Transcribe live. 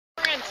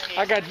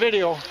I got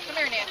video. Come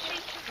here, Nancy.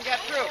 We got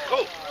through.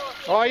 Oh.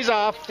 Oh, he's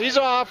off. He's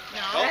off.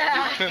 No. Oh.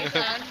 He's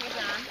on.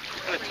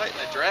 Gotta tighten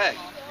the drag.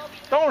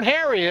 Don't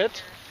harry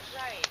it.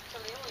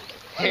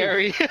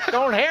 Harry.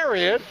 Don't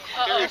harry it.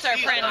 Oh, it's our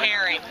friend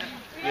Harry.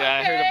 Yeah,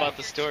 I heard about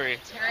the story.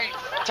 Harry.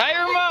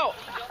 Tire him out.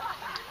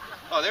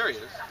 Oh, there he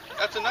is.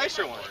 That's a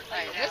nicer one.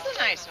 This is a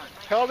nice one.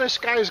 Hell, this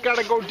guy's got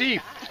to go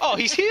deep. Oh,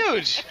 he's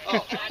huge.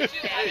 Oh, there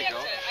you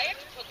go.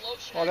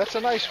 Oh, that's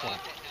a nice one.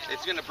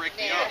 It's gonna break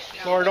me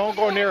off. Lord, don't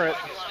go near it.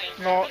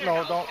 No,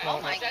 don't.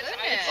 No. My goodness.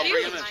 I'll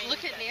bring him in.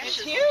 Look at Nash.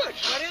 It's huge.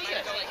 What is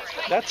it?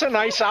 That's a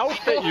nice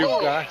outfit you've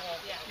got.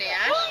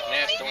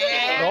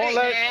 Nash? Don't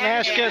let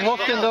Nash get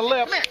hooked in the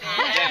lip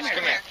Nash,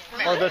 come here.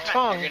 or the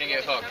tongue. You're gonna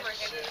get hooked.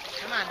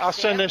 Come on. I'll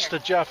send this to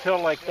Jeff Hill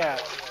like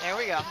that. There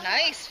we go.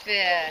 Nice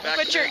fish.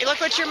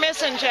 Look what you're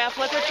missing, Jeff.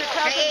 Look what your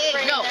cousin's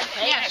bringing. No.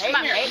 Nash, come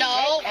on.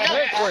 No.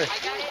 Hey, boy.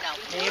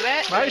 Leave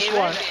it. Nice leave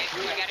one.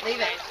 It. Leave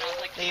it.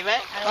 Leave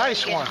it.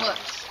 Nice one.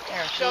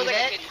 There, Show the,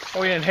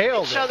 Oh, he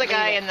inhaled show it. the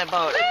guy in the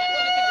boat. There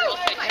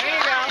you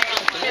go.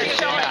 Here,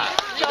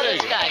 show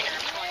this guy.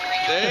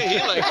 There, he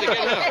likes it. Get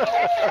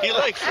him. He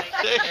likes it.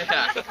 There.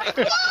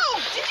 Whoa!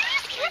 Did you just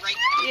catch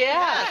that?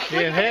 Yeah.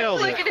 He inhaled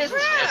Look it. at his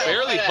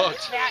Barely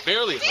hooked.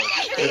 Barely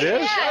hooked. It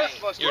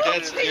is? Your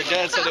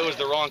dad said it was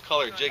the wrong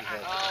color jig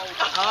head.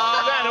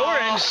 That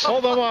orange.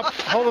 Hold them up.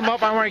 Hold them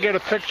up. I want to get a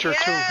picture,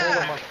 too. Hold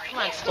them up. Come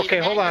on, Steve. Okay,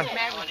 hold on.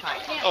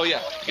 Oh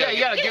yeah. Yeah, you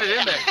gotta get it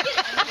in there.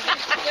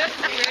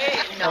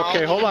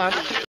 Okay, hold on.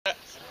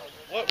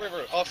 What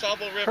river? Oh,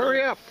 Sable River.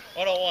 Hurry up.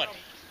 101.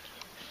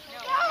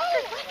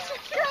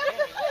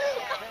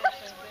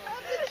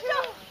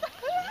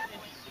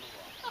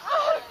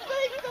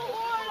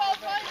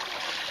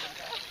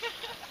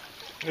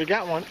 We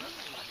got one.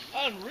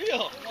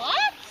 Unreal.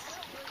 What?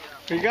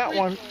 We got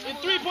one. In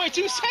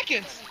 3.2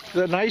 seconds.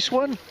 The nice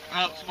one?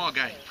 Oh, small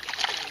guy.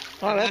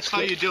 Oh, That's how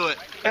good. you do it.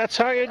 That's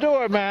how you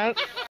do it, man.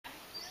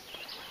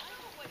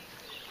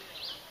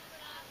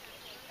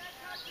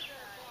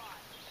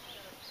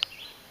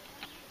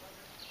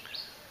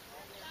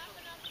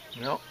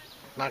 Nope,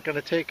 not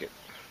gonna take it.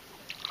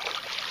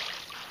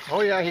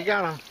 Oh yeah, he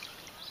got him.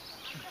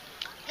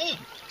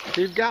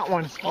 Steve got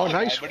one. Oh,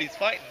 nice. But he's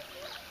fighting.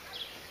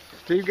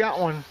 Steve got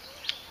one.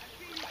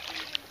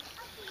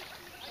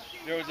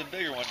 There was a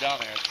bigger one down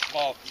there.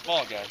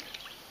 Small guy.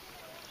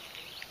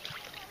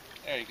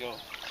 There you go.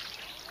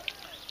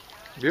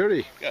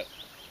 Beauty. Good.